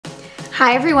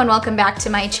Hi everyone, welcome back to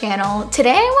my channel.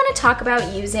 Today I want to talk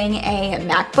about using a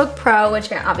MacBook Pro,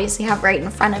 which I obviously have right in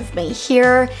front of me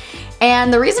here.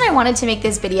 And the reason I wanted to make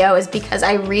this video is because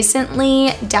I recently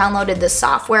downloaded the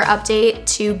software update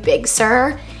to Big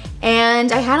Sur,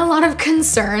 and I had a lot of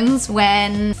concerns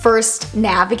when first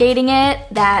navigating it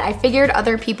that I figured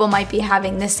other people might be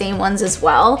having the same ones as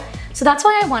well. So that's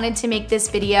why I wanted to make this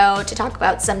video to talk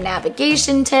about some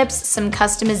navigation tips, some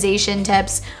customization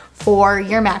tips for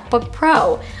your MacBook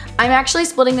Pro. I'm actually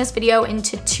splitting this video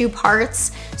into two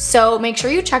parts, so make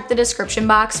sure you check the description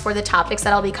box for the topics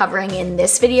that I'll be covering in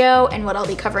this video and what I'll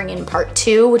be covering in part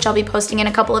 2, which I'll be posting in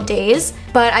a couple of days.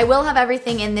 But I will have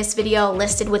everything in this video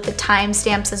listed with the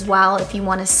timestamps as well. If you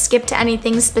want to skip to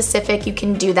anything specific, you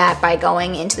can do that by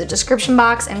going into the description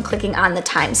box and clicking on the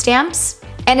timestamps.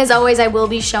 And as always, I will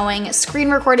be showing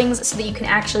screen recordings so that you can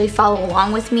actually follow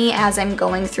along with me as I'm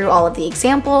going through all of the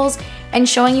examples and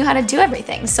showing you how to do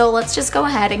everything. So let's just go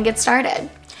ahead and get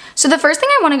started. So the first thing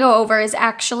I want to go over is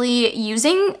actually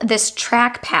using this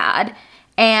trackpad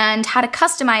and how to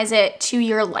customize it to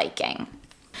your liking.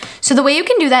 So the way you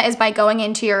can do that is by going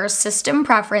into your system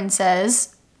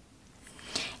preferences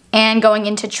and going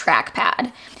into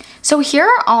trackpad. So here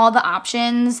are all the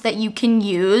options that you can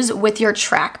use with your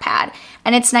trackpad.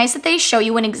 And it's nice that they show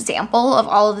you an example of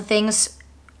all of the things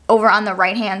over on the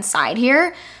right-hand side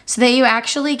here so that you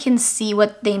actually can see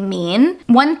what they mean.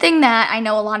 One thing that I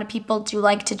know a lot of people do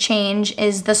like to change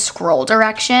is the scroll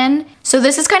direction. So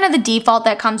this is kind of the default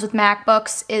that comes with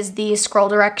MacBooks, is the scroll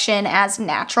direction as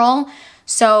natural.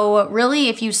 So really,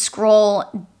 if you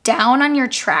scroll down on your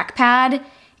trackpad,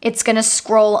 it's gonna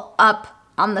scroll up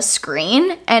on the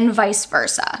screen and vice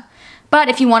versa. But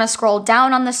if you want to scroll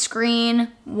down on the screen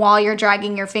while you're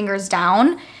dragging your fingers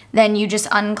down, then you just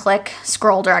unclick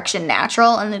scroll direction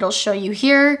natural and it'll show you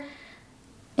here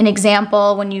an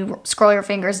example. When you scroll your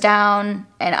fingers down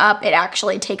and up, it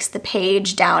actually takes the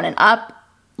page down and up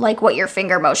like what your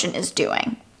finger motion is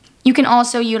doing. You can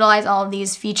also utilize all of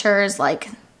these features like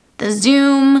the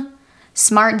zoom,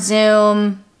 smart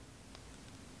zoom,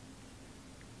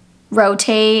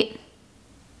 rotate,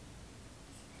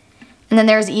 and then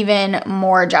there's even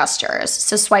more gestures.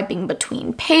 So swiping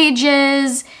between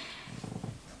pages,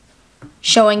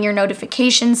 showing your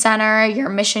notification center, your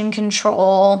mission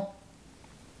control,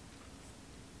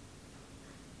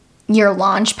 your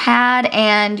launch pad,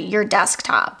 and your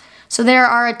desktop. So there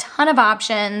are a ton of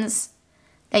options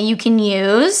that you can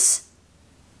use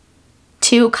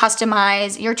to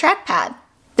customize your trackpad.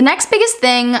 The next biggest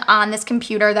thing on this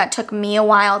computer that took me a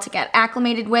while to get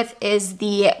acclimated with is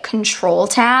the control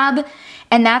tab,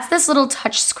 and that's this little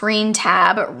touch screen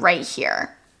tab right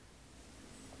here.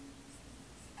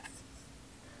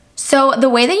 So the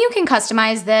way that you can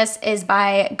customize this is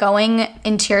by going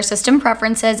into your system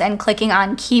preferences and clicking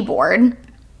on keyboard.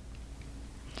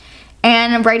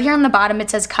 And right here on the bottom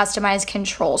it says customize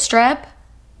control strip.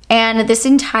 And this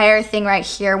entire thing right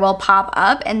here will pop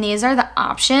up, and these are the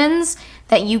options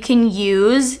that you can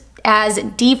use as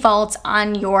defaults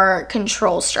on your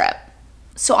control strip.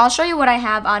 So I'll show you what I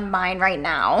have on mine right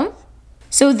now.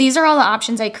 So these are all the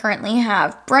options I currently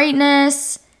have.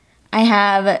 Brightness, I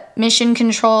have mission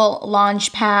control,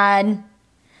 launch pad,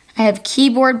 I have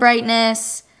keyboard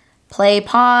brightness, play,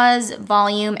 pause,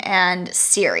 volume, and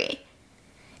Siri.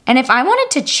 And if I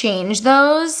wanted to change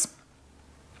those,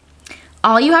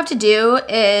 all you have to do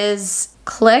is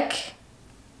click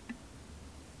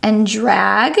and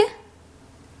drag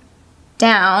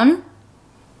down,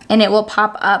 and it will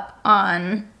pop up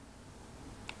on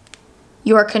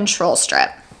your control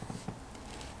strip.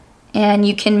 And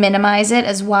you can minimize it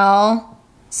as well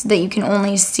so that you can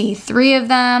only see 3 of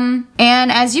them.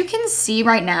 And as you can see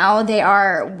right now, they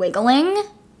are wiggling,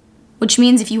 which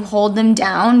means if you hold them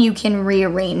down, you can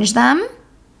rearrange them.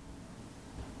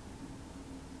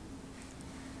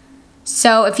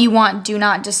 So if you want do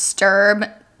not disturb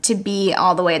to be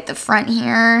all the way at the front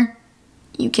here,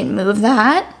 you can move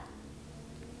that.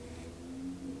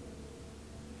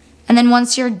 And then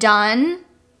once you're done,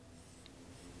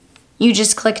 you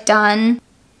just click done,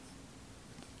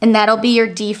 and that'll be your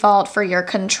default for your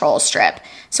control strip.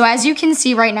 So as you can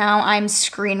see right now, I'm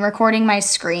screen recording my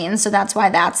screen, so that's why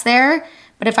that's there.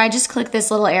 But if I just click this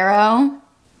little arrow,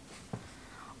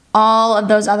 all of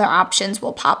those other options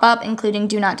will pop up, including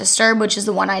do not disturb, which is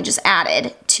the one I just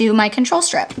added to my control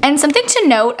strip. And something to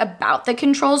note about the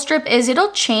control strip is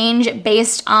it'll change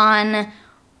based on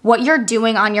what you're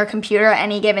doing on your computer at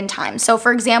any given time. So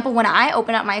for example, when I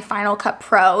open up my Final Cut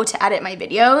Pro to edit my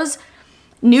videos,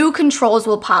 new controls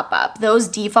will pop up. Those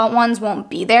default ones won't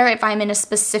be there if I'm in a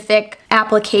specific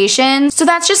application. So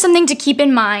that's just something to keep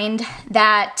in mind,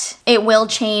 that it will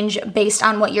change based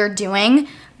on what you're doing.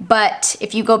 But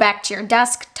if you go back to your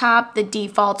desktop, the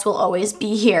defaults will always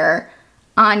be here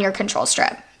on your control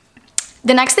strip.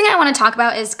 The next thing I want to talk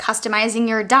about is customizing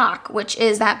your dock, which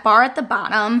is that bar at the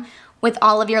bottom with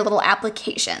all of your little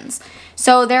applications.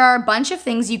 So there are a bunch of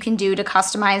things you can do to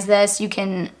customize this. You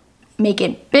can make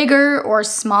it bigger or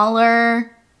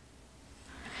smaller.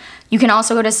 You can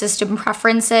also go to System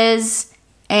Preferences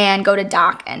and go to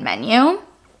Dock and Menu.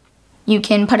 You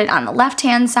can put it on the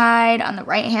left-hand side, on the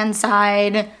right-hand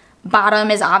side. Bottom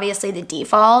is obviously the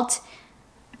default.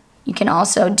 You can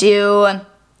also do,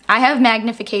 I have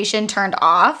magnification turned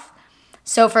off.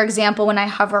 So for example, when I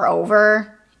hover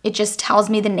over, it just tells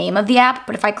me the name of the app,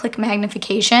 but if I click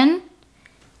magnification,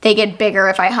 they get bigger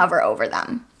if I hover over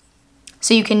them.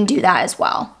 So you can do that as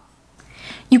well.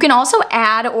 You can also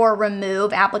add or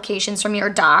remove applications from your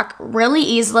dock really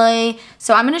easily.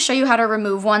 So I'm gonna show you how to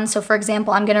remove one. So for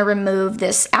example, I'm gonna remove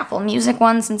this Apple Music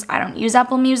one since I don't use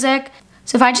Apple Music.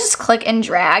 So if I just click and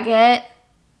drag it,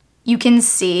 you can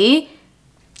see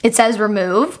it says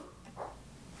remove,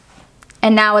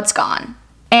 and now it's gone.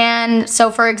 And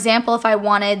so for example, if I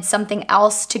wanted something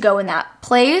else to go in that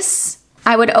place,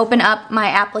 I would open up my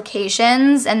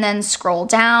applications and then scroll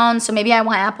down. So maybe I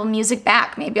want Apple Music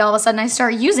back. Maybe all of a sudden I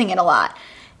start using it a lot.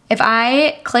 If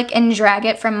I click and drag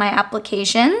it from my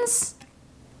applications,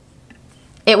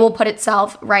 it will put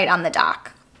itself right on the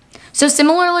dock. So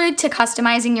similarly to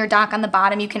customizing your dock on the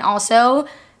bottom, you can also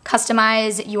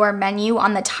customize your menu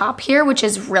on the top here, which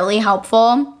is really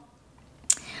helpful.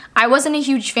 I wasn't a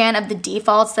huge fan of the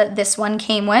defaults that this one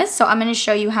came with, so I'm gonna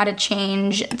show you how to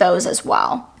change those as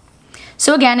well.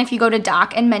 So again, if you go to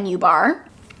Dock and Menu Bar,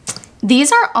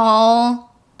 these are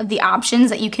all of the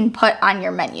options that you can put on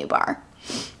your menu bar.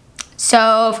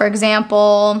 So for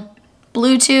example,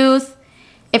 Bluetooth,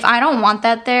 if I don't want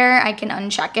that there, I can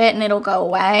uncheck it and it'll go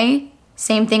away.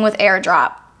 Same thing with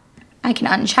AirDrop. I can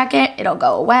uncheck it, it'll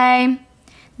go away.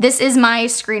 This is my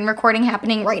screen recording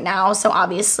happening right now, so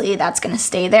obviously that's gonna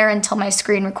stay there until my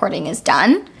screen recording is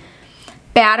done.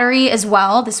 Battery as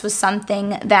well, this was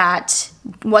something that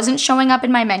wasn't showing up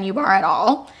in my menu bar at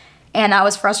all, and that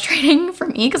was frustrating for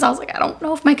me because I was like, I don't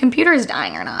know if my computer is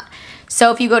dying or not.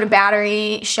 So if you go to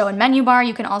battery, show in menu bar,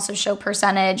 you can also show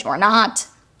percentage or not.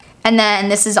 And then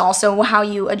this is also how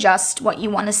you adjust what you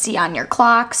want to see on your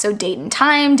clock. So date and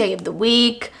time, day of the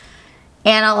week,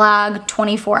 analog,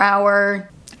 24-hour,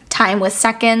 time with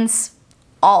seconds,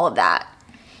 all of that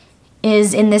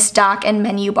is in this dock and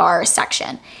menu bar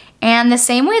section. And the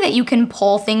same way that you can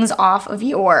pull things off of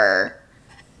your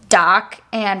dock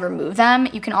and remove them,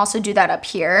 you can also do that up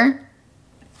here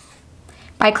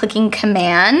by clicking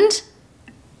Command,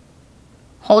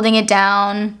 holding it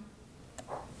down,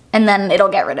 and then it'll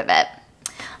get rid of it.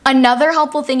 Another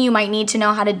helpful thing you might need to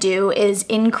know how to do is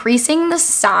increasing the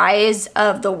size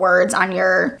of the words on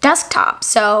your desktop.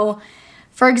 So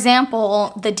for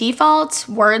example, the default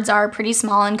words are pretty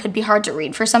small and could be hard to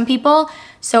read for some people.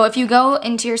 So if you go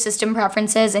into your system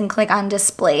preferences and click on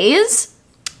displays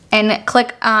and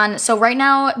click on, so right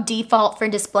now default for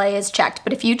display is checked,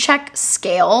 but if you check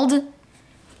scaled,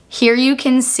 here you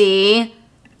can see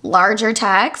larger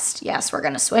text. Yes, we're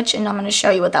gonna switch and I'm gonna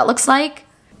show you what that looks like.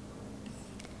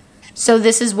 So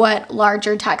this is what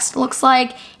larger text looks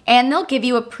like, and they'll give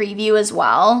you a preview as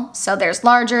well. So there's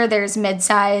larger, there's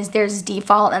mid-size, there's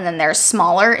default, and then there's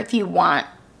smaller if you want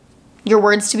your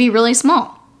words to be really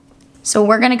small. So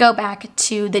we're gonna go back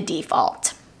to the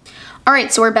default. All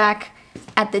right, so we're back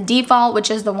at the default, which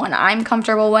is the one I'm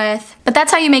comfortable with. But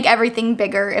that's how you make everything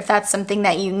bigger if that's something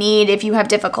that you need. If you have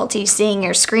difficulty seeing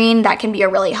your screen, that can be a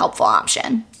really helpful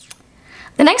option.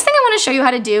 The next thing I want to show you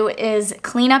how to do is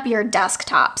clean up your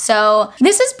desktop. So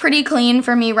this is pretty clean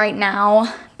for me right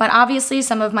now, but obviously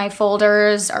some of my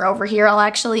folders are over here. I'll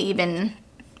actually even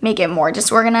make it more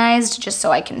disorganized just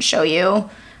so I can show you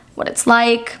what it's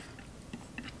like.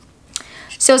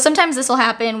 So sometimes this will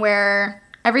happen where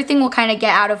everything will kind of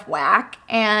get out of whack,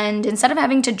 and instead of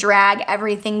having to drag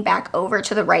everything back over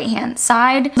to the right-hand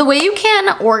side, the way you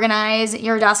can organize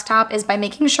your desktop is by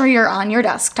making sure you're on your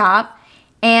desktop.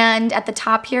 And at the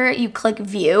top here, you click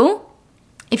View.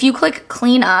 If you click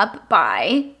Clean Up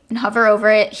By and hover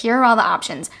over it, here are all the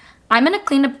options. I'm gonna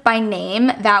clean up by name.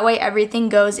 That way everything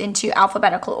goes into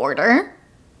alphabetical order.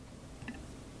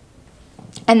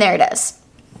 And there it is.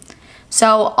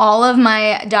 So all of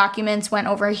my documents went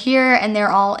over here and they're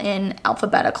all in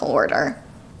alphabetical order,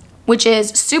 which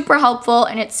is super helpful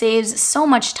and it saves so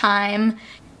much time.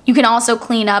 You can also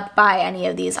clean up by any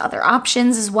of these other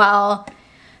options as well.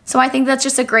 So I think that's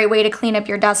just a great way to clean up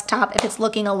your desktop if it's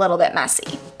looking a little bit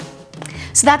messy.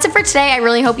 So that's it for today. I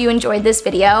really hope you enjoyed this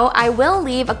video. I will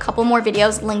leave a couple more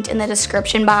videos linked in the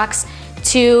description box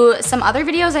to some other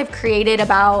videos I've created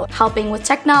about helping with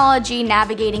technology,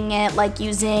 navigating it, like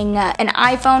using an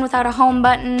iPhone without a home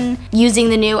button, using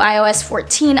the new iOS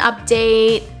 14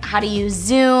 update, how to use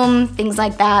Zoom, things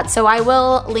like that. So I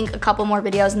will link a couple more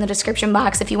videos in the description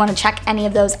box if you want to check any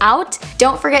of those out.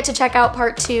 Don't forget to check out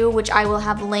part 2, which I will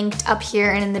have linked up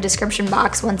here and in the description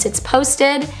box once it's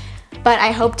posted. But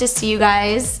I hope to see you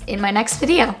guys in my next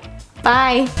video.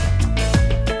 Bye!